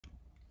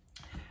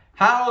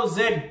How's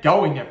it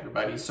going,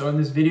 everybody? So in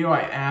this video,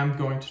 I am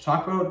going to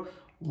talk about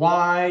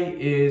why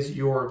is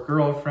your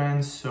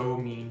girlfriend so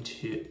mean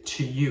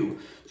to you.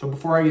 So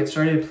before I get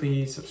started,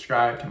 please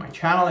subscribe to my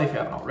channel if you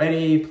haven't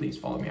already. Please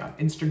follow me on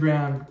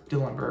Instagram,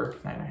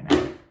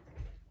 DylanBurke999.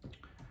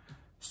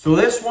 So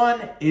this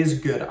one is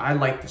good. I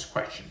like this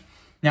question.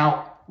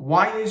 Now,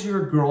 why is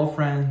your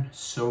girlfriend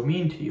so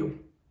mean to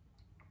you?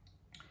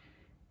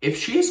 If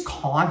she's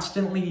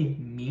constantly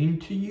mean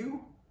to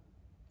you,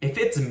 if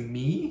it's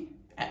me,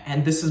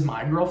 and this is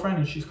my girlfriend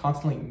and she's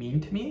constantly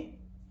mean to me,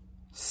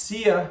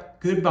 see ya,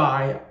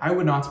 goodbye. I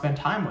would not spend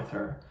time with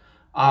her.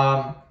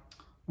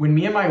 When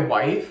me and my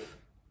wife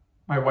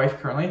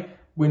currently,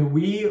 when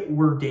we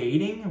were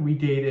dating, we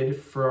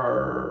dated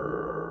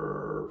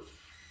for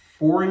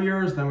 4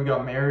 years, then we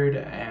got married,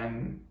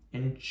 and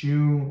in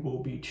June we'll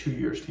be 2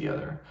 years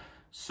together.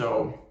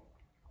 So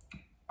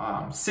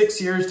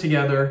 6 years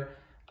together,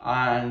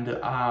 and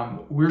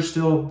we're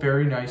still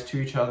very nice to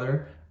each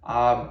other.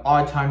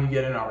 Odd time you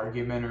get an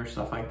argument or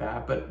stuff like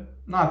that, but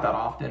not that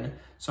often.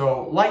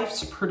 So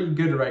life's pretty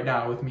good right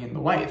now with me and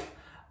the wife.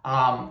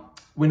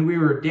 When we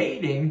were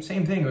dating,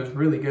 same thing, it was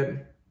really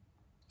good.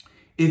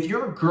 If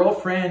your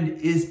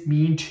girlfriend is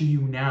mean to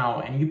you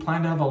now and you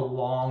plan to have a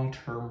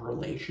long-term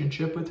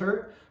relationship with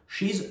her,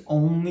 she's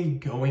only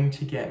going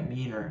to get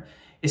meaner.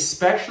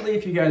 Especially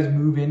if you guys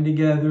move in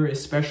together,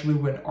 especially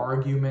when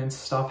arguments,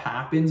 stuff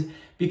happens.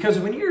 Because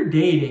when you're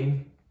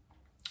dating,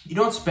 you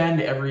don't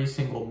spend every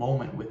single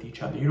moment with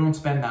each other. You don't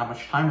spend that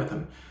much time with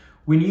them.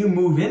 When you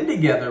move in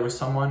together with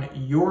someone,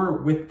 you're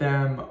with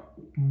them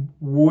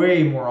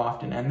way more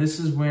often. And this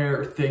is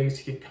where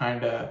things can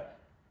kind of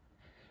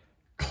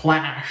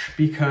clash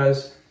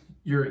because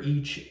you're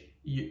into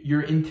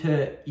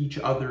each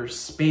other's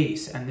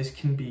space, and this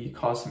can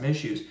cause some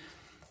issues.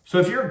 So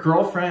if your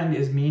girlfriend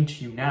is mean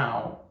to you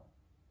now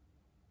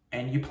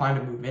and you plan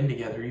to move in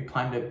together, you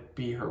plan to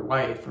be her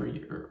wife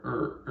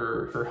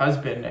or her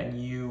husband,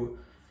 and you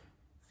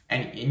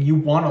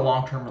want a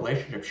long-term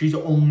relationship, she's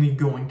only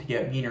going to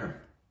get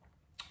meaner.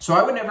 So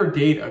I would never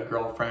date a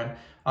girlfriend.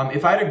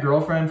 If I had a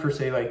girlfriend for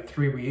say like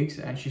 3 weeks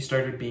and she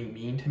started being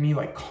mean to me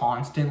like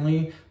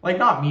constantly, like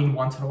not mean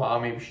once in a while,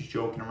 maybe she's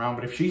joking around,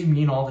 but if she's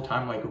mean all the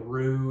time, like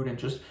rude and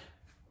just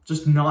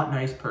not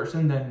nice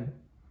person, then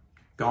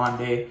gone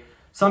day.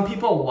 Some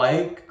people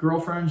like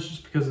girlfriends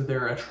just because of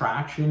their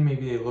attraction.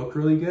 Maybe they look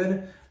really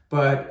good,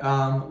 but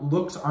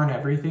looks aren't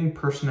everything.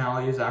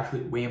 Personality is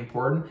actually way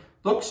important.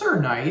 Looks are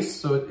nice,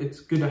 so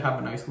it's good to have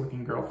a nice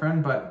looking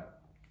girlfriend,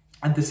 but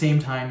at the same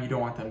time, you don't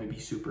want them to be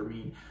super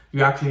mean.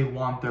 You actually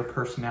want their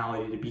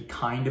personality to be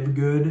kind of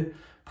good.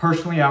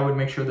 Personally, I would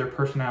make sure their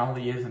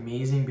personality is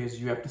amazing because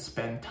you have to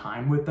spend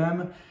time with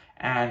them,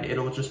 and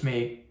it'll just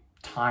make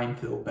time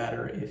feel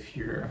better if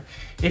you're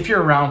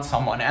around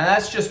someone. And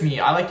that's just me.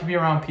 I like to be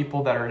around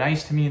people that are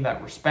nice to me,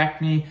 that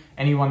respect me.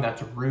 Anyone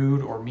that's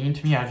rude or mean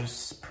to me,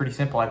 pretty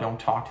simple, I don't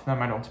talk to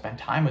them. I don't spend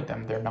time with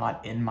them. They're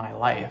not in my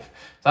life.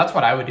 So that's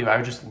what I would do. I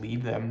would just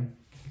leave them.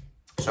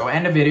 So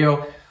end of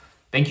video.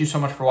 Thank you so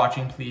much for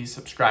watching. Please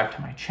subscribe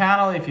to my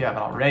channel if you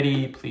haven't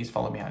already. Please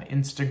follow me on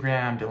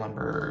Instagram,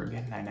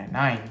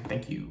 DylanBurke999.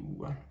 Thank you.